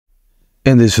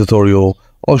In this tutorial,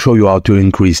 I'll show you how to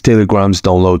increase Telegram's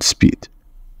download speed.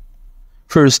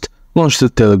 First, launch the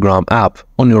Telegram app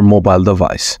on your mobile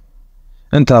device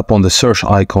and tap on the search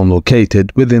icon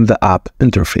located within the app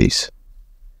interface.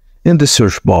 In the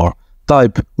search bar,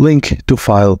 type link to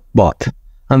file bot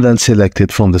and then select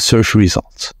it from the search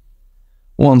results.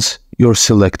 Once you've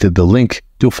selected the link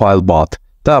to file bot,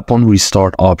 tap on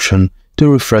restart option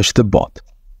to refresh the bot.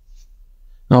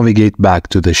 Navigate back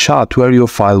to the shot where your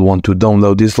file you want to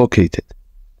download is located.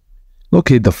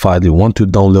 Locate the file you want to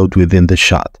download within the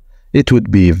shot. It would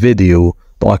be video,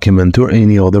 document, or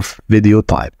any other video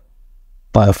type.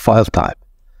 By a file type.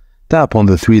 Tap on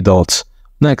the three dots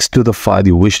next to the file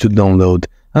you wish to download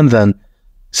and then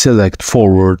select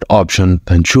forward option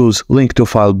and choose link to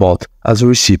file bot as a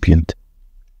recipient.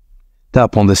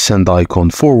 Tap on the send icon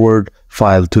forward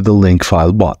file to the link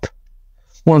file bot.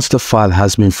 Once the file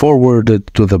has been forwarded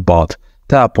to the bot,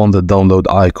 tap on the download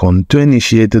icon to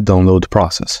initiate the download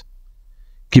process.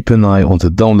 Keep an eye on the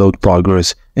download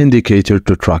progress indicator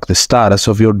to track the status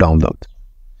of your download.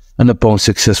 And upon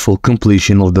successful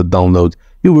completion of the download,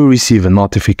 you will receive a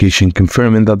notification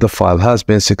confirming that the file has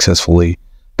been successfully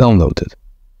downloaded.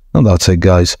 And that's it,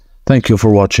 guys. Thank you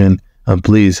for watching, and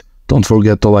please don't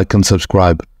forget to like and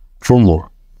subscribe for more.